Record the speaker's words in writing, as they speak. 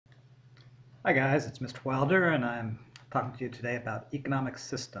Hi guys, it's Mr. Wilder, and I'm talking to you today about economic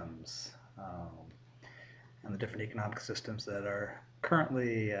systems and the different economic systems that are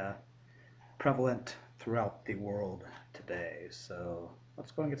currently prevalent throughout the world today. So let's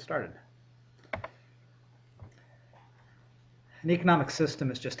go and get started. An economic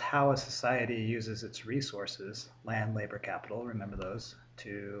system is just how a society uses its resources, land, labor, capital, remember those,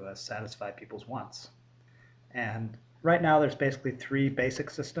 to satisfy people's wants. And right now there's basically three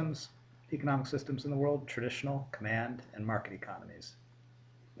basic systems, economic systems in the world: traditional, command, and market economies.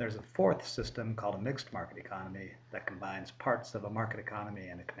 There's a fourth system called a mixed market economy that combines parts of a market economy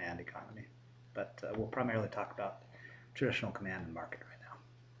and a command economy. But we'll primarily talk about traditional, command, and market right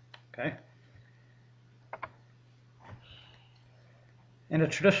now. Okay? In a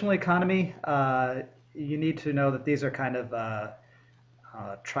traditional economy, you need to know that these are kind of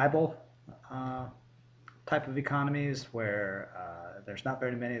tribal uh, type of economies where there's not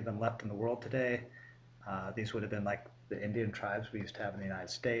very many of them left in the world today. These would have been like the Indian tribes we used to have in the United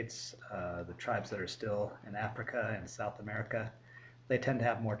States, the tribes that are still in Africa and South America. They tend to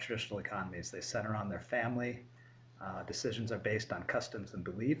have more traditional economies. They center on their family. Decisions are based on customs and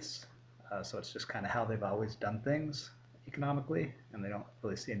beliefs. So it's just kind of how they've always done things economically, and they don't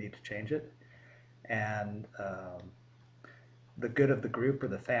really see a need to change it. And the good of the group or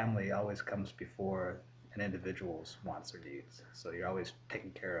the family always comes before an individual's wants or needs. So you're always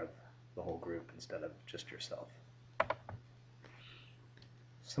taking care of the whole group instead of just yourself.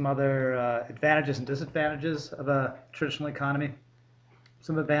 Some other advantages and disadvantages of a traditional economy.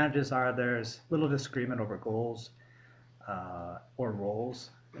 Some advantages are there's little disagreement over goals or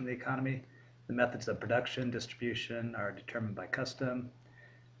roles in the economy. The methods of production, distribution are determined by custom.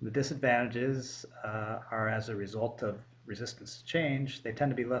 The disadvantages are as a result of resistance to change. They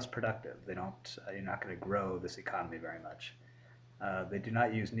tend to be less productive. They don't. You're not going to grow this economy very much. They do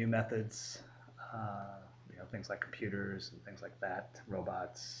not use new methods, things like computers and things like that,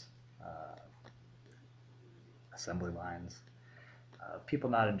 robots, assembly lines. People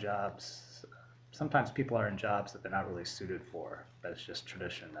not in jobs. Sometimes people are in jobs that they're not really suited for. That's just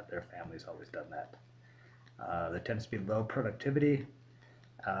tradition that their family's always done that. There tends to be low productivity,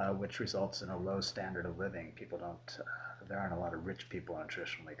 which results in a low standard of living. People don't, there aren't a lot of rich people in a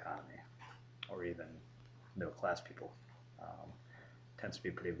traditional economy, or even middle class people. Tends to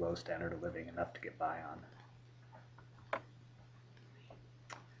be pretty low standard of living, enough to get by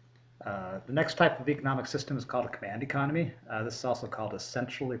on. The next type of economic system is called a command economy. This is also called a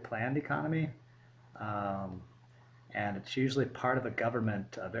centrally planned economy. And it's usually part of a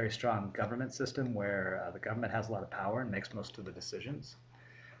government, a very strong government system where the government has a lot of power and makes most of the decisions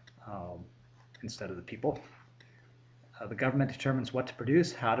instead of the people. The government determines what to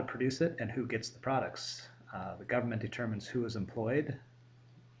produce, how to produce it, and who gets the products. The government determines who is employed,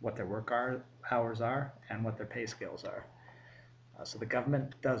 what their work hours are, and what their pay scales are. So the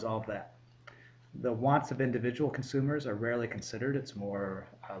government does all of that. The wants of individual consumers are rarely considered. It's more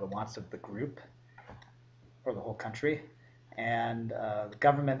the wants of the group or the whole country. And the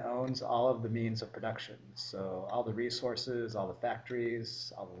government owns all of the means of production. So all the resources, all the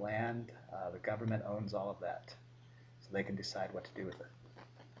factories, all the land, the government owns all of that. So they can decide what to do with it.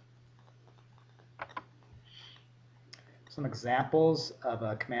 Some examples of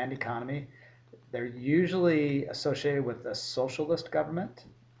a command economy. They're usually associated with a socialist government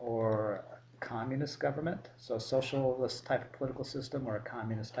or a communist government. So a socialist type of political system or a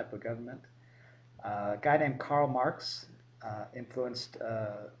communist type of government. A guy named Karl Marx influenced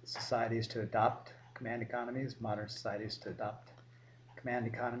societies to adopt command economies, modern societies to adopt command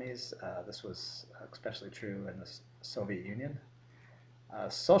economies. This was especially true in the Soviet Union.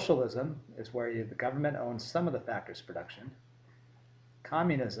 Socialism is where the government owns some of the factors of production.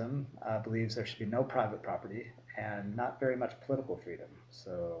 Communism believes there should be no private property and not very much political freedom.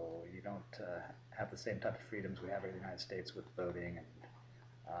 So you don't have the same type of freedoms we have in the United States with voting and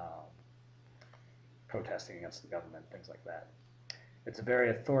protesting against the government, things like that. It's a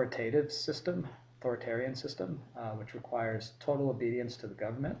very authoritative system, authoritarian system, which requires total obedience to the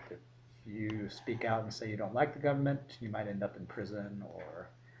government. If you speak out and say you don't like the government, you might end up in prison or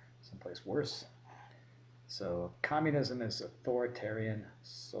someplace worse. So communism is authoritarian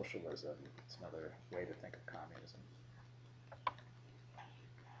socialism. It's another way to think of communism.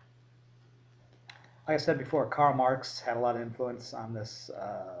 Like I said before, Karl Marx had a lot of influence on this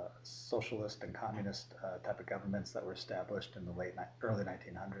socialist and communist type of governments that were established in the early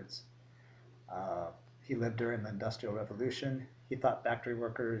 1900s. He lived during the Industrial Revolution. He thought factory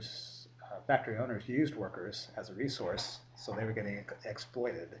owners used workers as a resource, so they were getting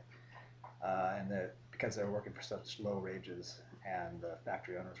exploited, because they were working for such low wages. and the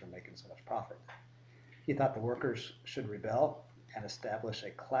factory owners were making so much profit. He thought the workers should rebel and establish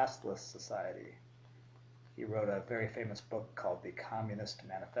a classless society. He wrote a very famous book called The Communist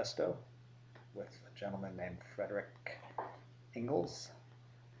Manifesto with a gentleman named Frederick Engels,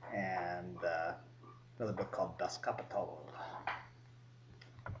 and another book called Das Kapital.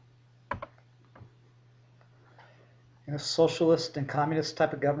 In a socialist and communist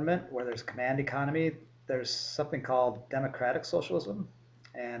type of government where there's a command economy, there's something called democratic socialism,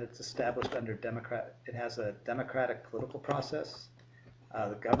 and it's established under it has a democratic political process.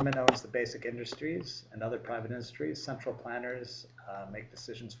 The government owns the basic industries and other private industries. Central planners make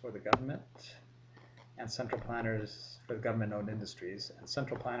decisions for the government, and central planners for the government-owned industries. And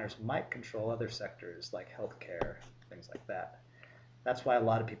central planners might control other sectors like healthcare, things like that. That's why a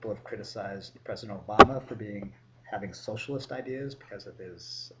lot of people have criticized President Obama for having socialist ideas because of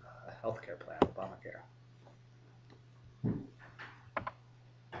his healthcare plan, Obamacare.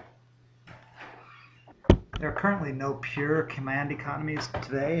 There are currently no pure command economies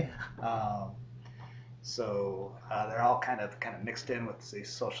today, so they're all kind of mixed in with these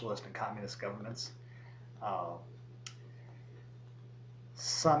socialist and communist governments.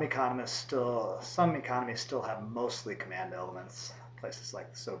 Some economies still have mostly command elements. Places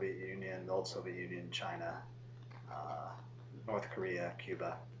like the Soviet Union, the old Soviet Union, China, North Korea,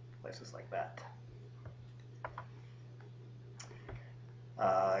 Cuba, places like that.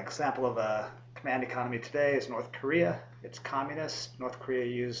 Example of a command economy today is North Korea. It's communist. North Korea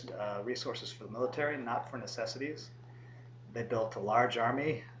used resources for the military, not for necessities. They built a large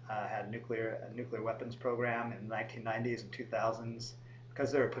army, had a nuclear weapons program in the 1990s and 2000s.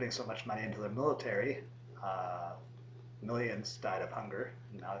 Because they were putting so much money into their military, millions died of hunger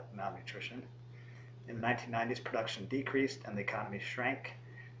and malnutrition. In the 1990s, production decreased and the economy shrank.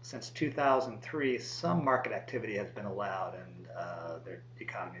 Since 2003, some market activity has been allowed, and their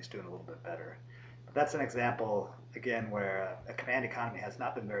economy is doing a little bit better. But that's an example, again, where a command economy has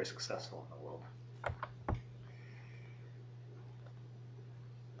not been very successful in the world.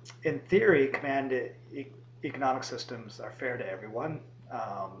 In theory, command economic systems are fair to everyone,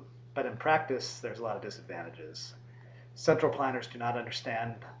 but in practice, there's a lot of disadvantages. Central planners do not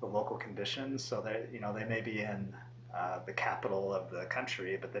understand the local conditions, so they may be in the capital of the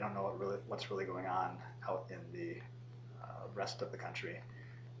country, but they don't know what's really going on out in the rest of the country.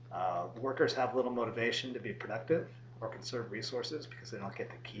 Workers have little motivation to be productive or conserve resources because they don't get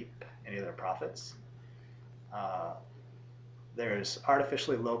to keep any of their profits. There's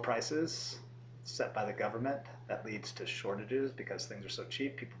artificially low prices set by the government that leads to shortages because things are so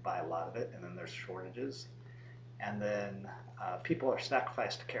cheap, people buy a lot of it, and then there's shortages. And then people are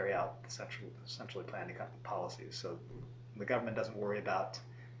sacrificed to carry out the centrally planned policies. So the government doesn't worry about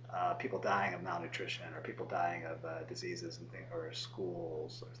people dying of malnutrition or people dying of diseases and things, or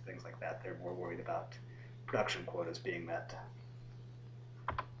schools or things like that. They're more worried about production quotas being met.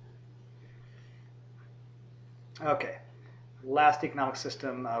 Okay, last economic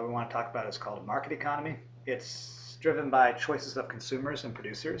system we want to talk about is called a market economy. It's driven by choices of consumers and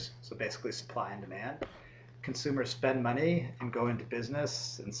producers, so basically supply and demand. Consumers spend money and go into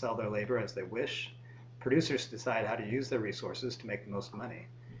business and sell their labor as they wish. Producers decide how to use their resources to make the most money,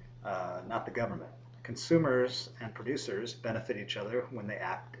 not the government. Consumers and producers benefit each other when they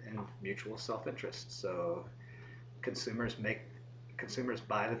act in mutual self-interest. So consumers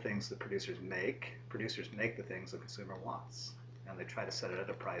buy the things that producers make the things the consumer wants, and they try to set it at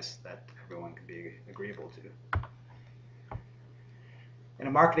a price that everyone can be agreeable to. In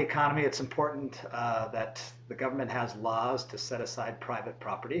a market economy, it's important that the government has laws to set aside private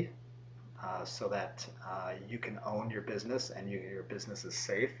property so that you can own your business and your business is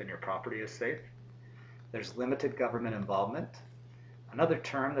safe and your property is safe. There's limited government involvement. Another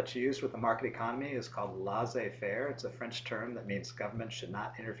term that's used with the market economy is called laissez-faire. It's a French term that means government should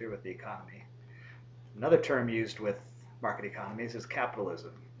not interfere with the economy. Another term used with market economies is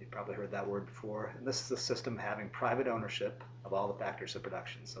capitalism. You've probably heard that word before. And this is a system having private ownership of all the factors of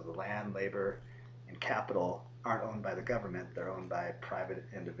production. So the land, labor, and capital aren't owned by the government. They're owned by private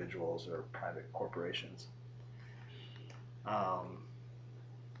individuals or private corporations.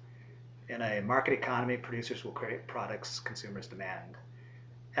 In a market economy, producers will create products consumers demand.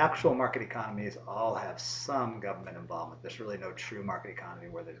 Actual market economies all have some government involvement. There's really no true market economy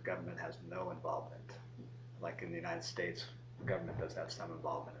where the government has no involvement. Like in the United States, the government does have some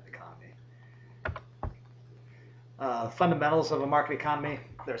involvement in the economy. Fundamentals of a market economy: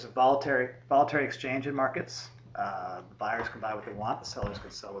 there's a voluntary exchange in markets. The buyers can buy what they want, the sellers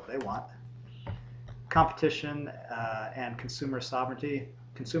can sell what they want. Competition and consumer sovereignty.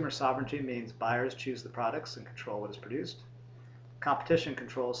 Consumer sovereignty means buyers choose the products and control what is produced. competition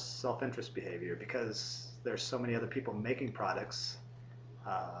controls self-interest behavior because there's so many other people making products,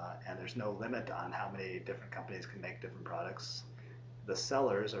 and there's no limit on how many different companies can make different products. The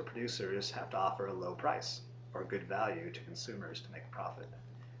sellers or producers have to offer a low price or good value to consumers to make a profit.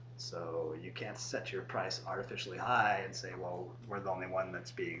 So you can't set your price artificially high and say, well, we're the only one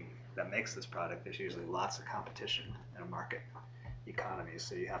that makes this product. There's usually lots of competition in a market economy,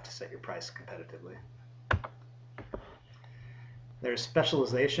 so you have to set your price competitively. There's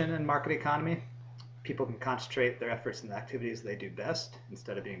specialization in market economy. People can concentrate their efforts in the activities they do best.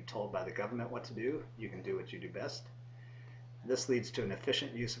 Instead of being told by the government what to do, you can do what you do best. This leads to an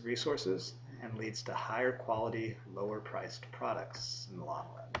efficient use of resources and leads to higher quality, lower priced products in the long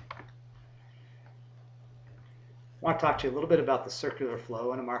run. I want to talk to you a little bit about the circular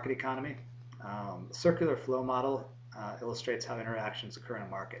flow in a market economy. The circular flow model illustrates how interactions occur in a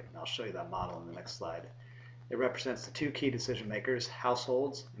market, and I'll show you that model in the next slide. It represents the two key decision makers,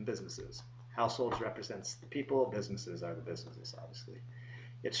 households and businesses. Households represents the people, businesses are the businesses, obviously.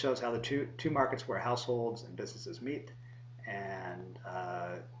 It shows how the two markets where households and businesses meet, and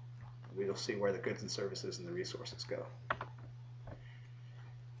we'll see where the goods and services and the resources go.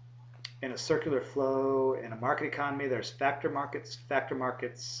 In a circular flow, in a market economy, there's factor markets. Factor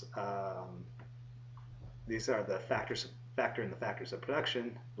markets, these are the factor in the factors of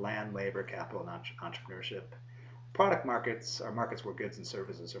production: land, labor, capital, and entrepreneurship. Product markets are markets where goods and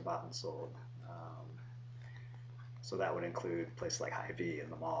services are bought and sold. So that would include places like Hy-Vee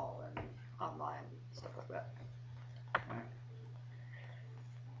and the mall and online, stuff like that. Okay.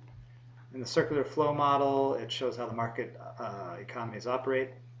 In the circular flow model, it shows how the market economies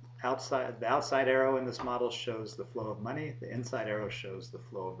operate. The outside arrow in this model shows the flow of money. The inside arrow shows the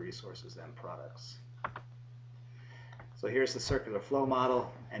flow of resources and products. So here's the circular flow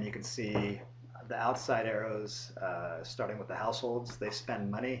model, and you can see the outside arrows starting with the households. They spend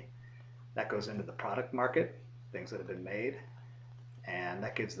money. That goes into the product market, things that have been made, and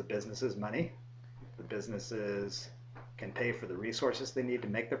that gives the businesses money. The businesses can pay for the resources they need to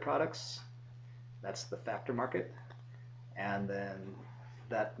make their products. That's the factor market. And then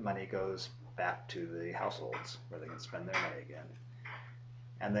that money goes back to the households where they can spend their money again.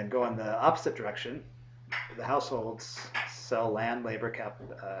 And then go in the opposite direction. The households sell land, labor,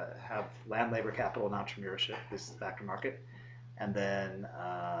 have land, labor, capital, and entrepreneurship. This is the factor market. And then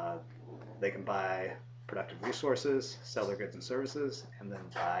they can buy productive resources, sell their goods and services, and then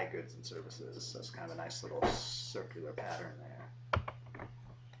buy goods and services. So it's kind of a nice little circular pattern there.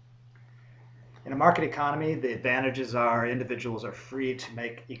 In a market economy, the advantages are individuals are free to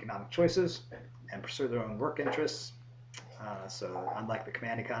make economic choices and pursue their own work interests. So unlike the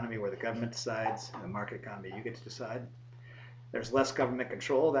command economy where the government decides, in the market economy you get to decide. There's less government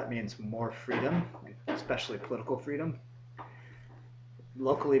control. That means more freedom, especially political freedom.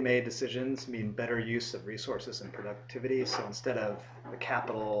 Locally made decisions mean better use of resources and productivity. So instead of the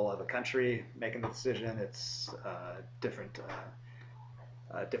capital of a country making the decision, it's different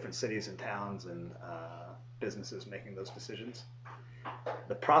cities and towns and businesses making those decisions.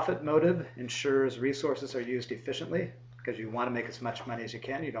 The profit motive ensures resources are used efficiently because you want to make as much money as you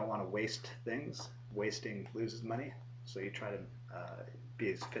can. You don't want to waste things. Wasting loses money. So you try to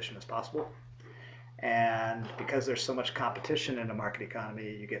be as efficient as possible. And because there's so much competition in a market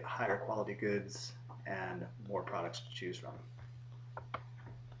economy, you get higher quality goods and more products to choose from.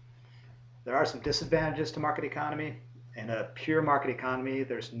 There are some disadvantages to market economy. In a pure market economy,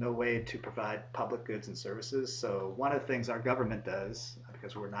 there's no way to provide public goods and services. So one of the things our government does,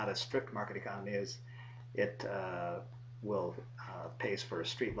 because we're not a strict market economy, is it will pays for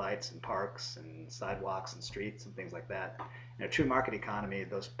street lights and parks and sidewalks and streets and things like that. In a true market economy,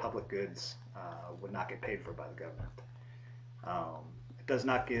 those public goods would not get paid for by the government. It does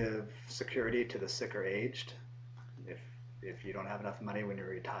not give security to the sick or aged. If you don't have enough money when you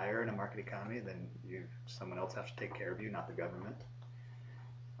retire in a market economy, then someone else has to take care of you, not the government.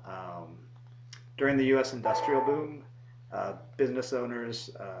 During the U.S. industrial boom, business owners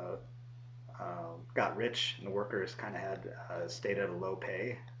got rich, and the workers kind of had stayed at a low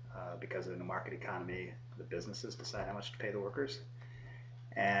pay because in a market economy, the businesses decide how much to pay the workers.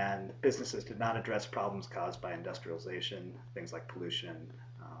 And businesses did not address problems caused by industrialization, things like pollution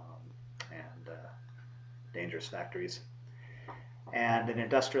and dangerous factories. And in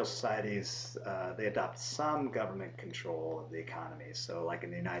industrial societies, they adopt some government control of the economy. So like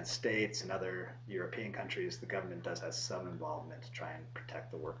in the United States and other European countries, the government does have some involvement to try and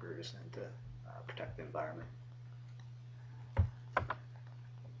protect the workers and to protect the environment.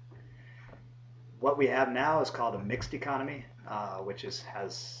 What we have now is called a mixed economy, which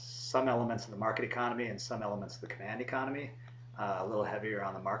has some elements of the market economy and some elements of the command economy. a little heavier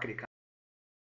on the market economy.